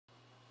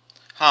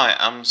Hi,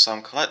 I'm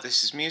Sam Collett.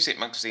 This is Music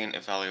Magazine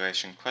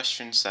Evaluation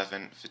Question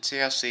 7 for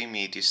TRC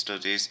Media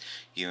Studies,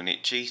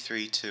 Unit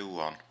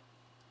G321.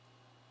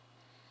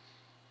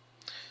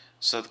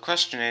 So the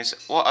question is,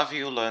 what have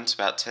you learnt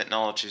about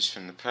technologies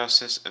from the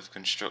process of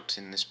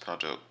constructing this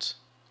product?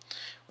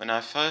 When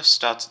I first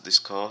started this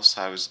course,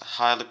 I was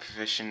highly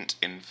proficient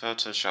in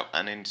Photoshop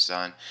and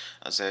InDesign,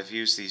 as I have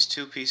used these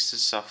two pieces of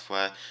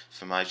software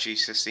for my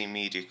GCSE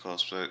media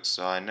coursework,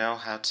 so I know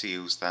how to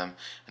use them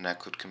and I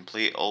could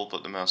complete all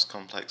but the most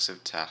complex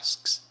of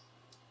tasks.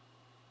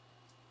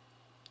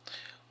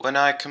 When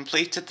I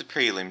completed the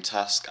prelim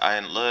task, I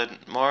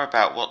learned more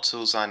about what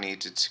tools I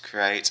needed to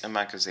create a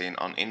magazine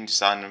on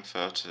InDesign and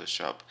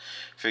Photoshop.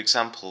 For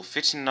example,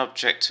 fitting an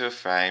object to a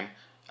frame,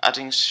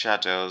 adding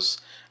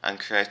shadows, and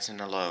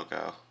creating a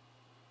logo.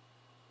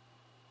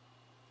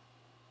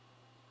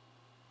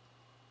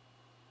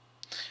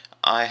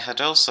 I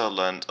had also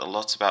learned a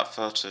lot about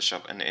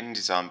Photoshop and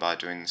InDesign by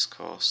doing this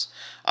course.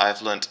 I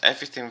have learnt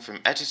everything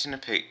from editing a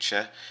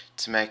picture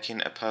to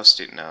making a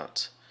post-it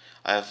note.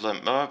 I have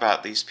learnt more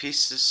about these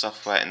pieces of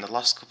software in the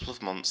last couple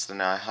of months than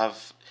I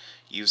have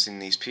using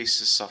these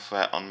pieces of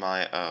software on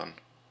my own.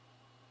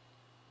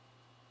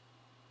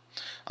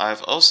 I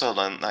have also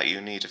learnt that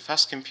you need a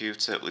fast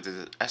computer with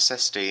an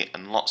SSD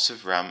and lots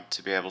of RAM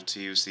to be able to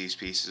use these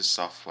pieces of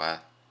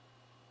software.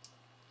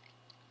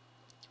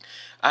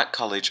 At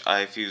college I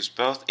have used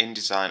both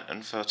InDesign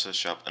and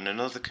Photoshop and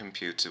another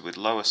computer with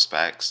lower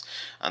specs,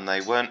 and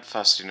they weren't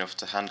fast enough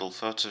to handle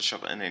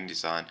Photoshop and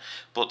InDesign,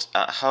 but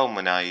at home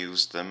when I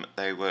used them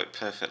they worked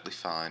perfectly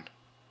fine.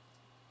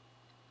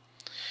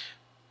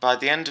 By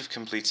the end of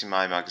completing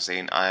my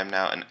magazine, I am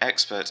now an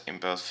expert in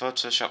both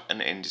Photoshop and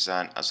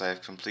InDesign, as I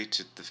have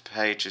completed the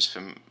pages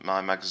for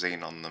my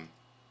magazine on them.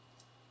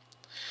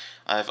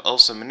 I have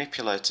also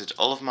manipulated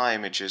all of my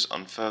images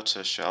on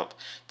Photoshop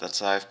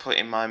that I have put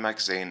in my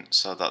magazine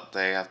so that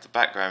they have the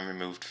background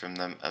removed from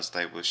them, as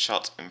they were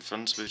shot in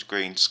front of a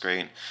green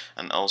screen,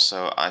 and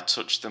also I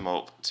touched them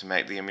up to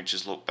make the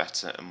images look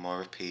better and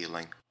more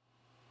appealing.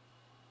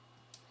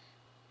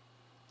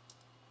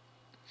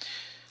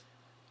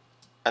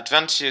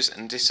 Advantages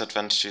and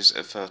disadvantages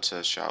of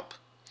Photoshop.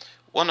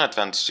 One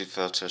advantage of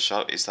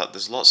Photoshop is that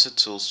there's lots of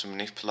tools to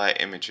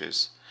manipulate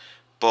images,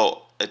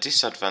 but a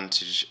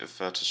disadvantage of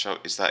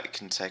Photoshop is that it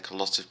can take a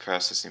lot of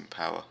processing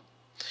power.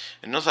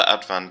 Another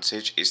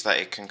advantage is that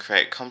it can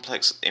create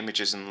complex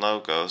images and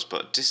logos,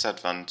 but a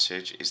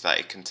disadvantage is that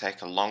it can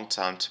take a long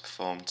time to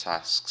perform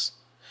tasks.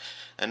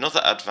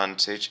 Another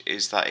advantage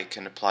is that it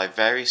can apply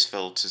various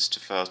filters to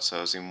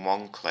photos in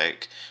one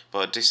click,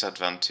 but a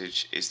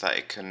disadvantage is that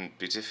it can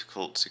be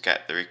difficult to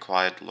get the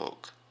required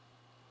look.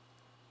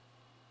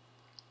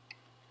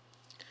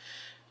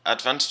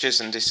 Advantages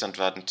and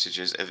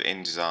disadvantages of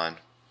InDesign.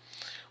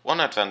 One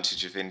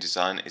advantage of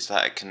InDesign is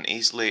that it can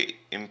easily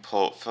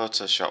import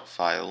Photoshop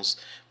files,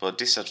 but a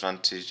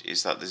disadvantage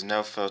is that there's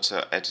no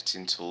photo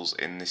editing tools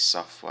in this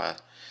software,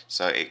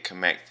 so it can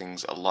make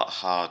things a lot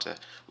harder,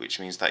 which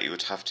means that you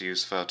would have to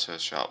use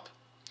Photoshop.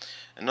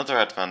 Another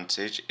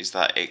advantage is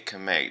that it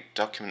can make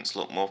documents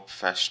look more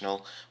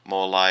professional,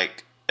 more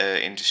like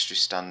industry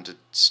standard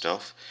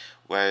stuff,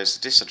 whereas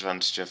the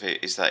disadvantage of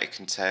it is that it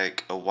can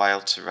take a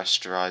while to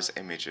rasterize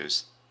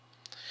images.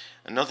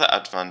 Another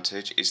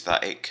advantage is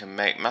that it can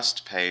make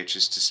master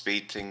pages to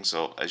speed things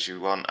up, as you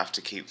won't have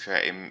to keep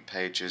creating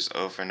pages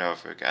over and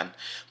over again,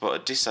 but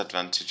a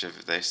disadvantage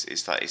of this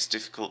is that it's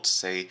difficult to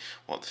see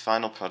what the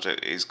final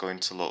product is going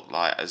to look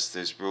like, as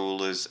there's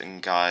rulers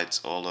and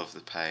guides all over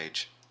the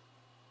page.